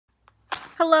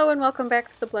Hello and welcome back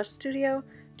to the Blush Studio.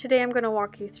 Today I'm going to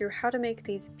walk you through how to make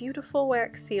these beautiful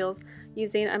wax seals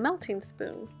using a melting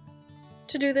spoon.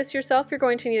 To do this yourself, you're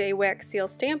going to need a wax seal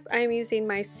stamp. I am using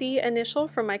my C initial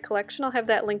from my collection. I'll have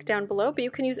that linked down below, but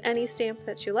you can use any stamp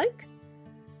that you like.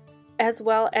 As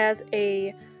well as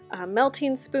a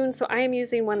melting spoon, so I am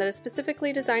using one that is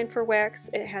specifically designed for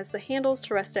wax. It has the handles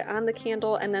to rest it on the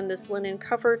candle and then this linen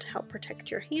cover to help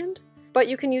protect your hand. But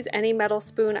you can use any metal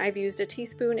spoon. I've used a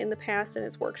teaspoon in the past and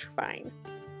it's worked fine.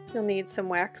 You'll need some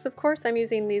wax, of course. I'm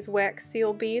using these wax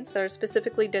seal beads that are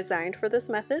specifically designed for this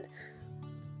method.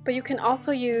 But you can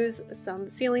also use some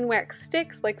sealing wax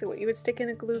sticks, like what you would stick in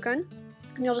a glue gun,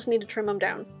 and you'll just need to trim them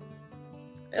down.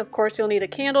 Of course, you'll need a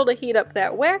candle to heat up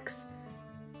that wax,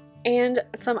 and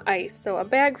some ice. So a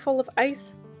bag full of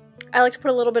ice. I like to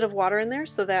put a little bit of water in there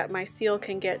so that my seal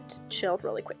can get chilled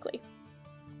really quickly.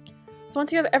 So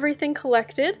once you have everything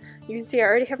collected, you can see I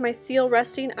already have my seal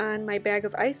resting on my bag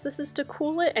of ice. This is to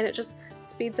cool it, and it just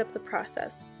speeds up the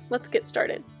process. Let's get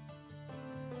started.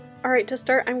 Alright, to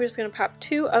start, I'm just going to pop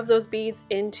 2 of those beads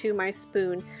into my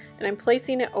spoon, and I'm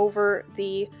placing it over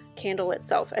the candle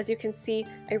itself. As you can see,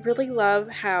 I really love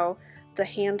how the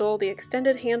handle, the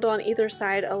extended handle on either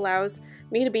side, allows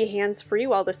me to be hands-free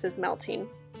while this is melting.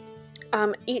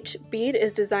 Each bead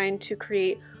is designed to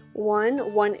create one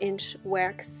 1-inch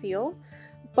wax seal,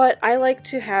 but I like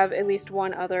to have at least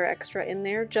one other extra in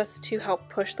there just to help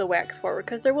push the wax forward,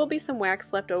 because there will be some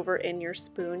wax left over in your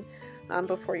spoon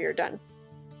before you're done.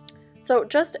 So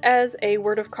just as a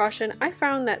word of caution, I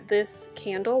found that this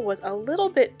candle was a little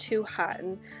bit too hot,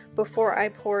 and before I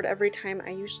poured every time I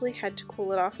usually had to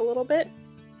cool it off a little bit.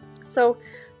 So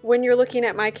when you're looking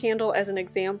at my candle as an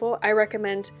example, I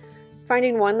recommend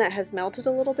finding one that has melted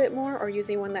a little bit more, or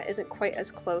using one that isn't quite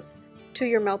as close to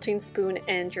your melting spoon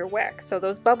and your wax. So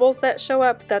those bubbles that show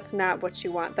up, that's not what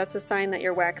you want. That's a sign that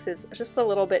your wax is just a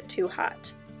little bit too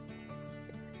hot.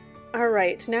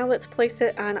 Alright, now let's place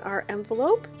it on our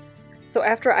envelope. So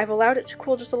after I've allowed it to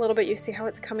cool just a little bit, you see how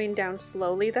it's coming down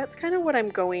slowly. That's kind of what I'm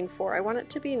going for. I want it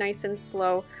to be nice and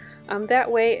slow.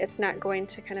 That way it's not going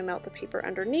to kind of melt the paper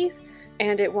underneath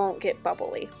and it won't get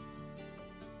bubbly.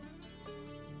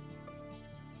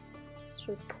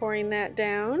 Just pouring that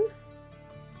down.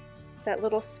 That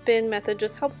little spin method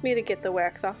just helps me to get the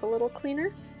wax off a little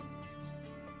cleaner.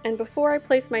 And before I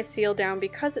place my seal down,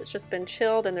 because it's just been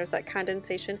chilled and there's that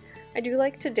condensation, I do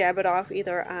like to dab it off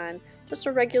either on just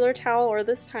a regular towel, or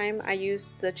this time I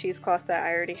used the cheesecloth that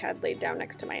I already had laid down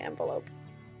next to my envelope.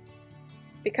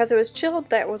 Because it was chilled,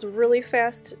 that was really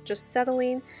fast just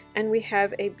settling, and we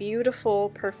have a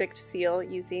beautiful, perfect seal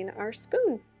using our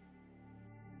spoon.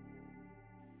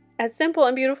 As simple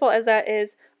and beautiful as that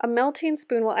is, a melting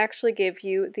spoon will actually give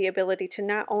you the ability to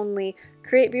not only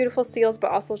create beautiful seals, but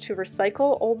also to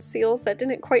recycle old seals that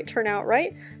didn't quite turn out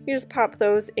right. You just pop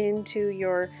those into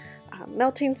your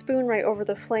melting spoon right over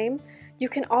the flame. You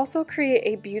can also create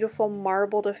a beautiful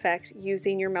marbled effect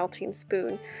using your melting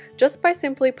spoon, just by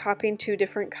simply popping 2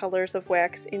 different colors of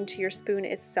wax into your spoon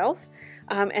itself,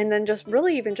 and then just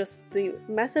really even just the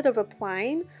method of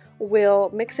applying will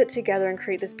mix it together and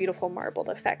create this beautiful marbled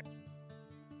effect.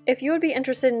 If you would be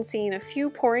interested in seeing a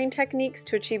few pouring techniques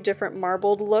to achieve different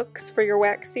marbled looks for your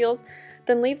wax seals,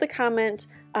 then leave the comment,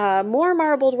 more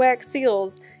marbled wax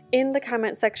seals, in the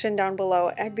comment section down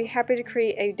below. I'd be happy to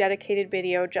create a dedicated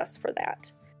video just for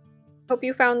that. Hope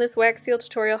you found this wax seal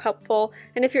tutorial helpful,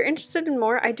 and if you're interested in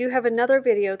more, I do have another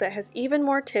video that has even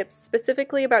more tips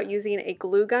specifically about using a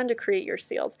glue gun to create your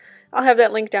seals. I'll have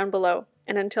that link down below.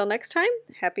 And until next time,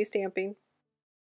 happy stamping!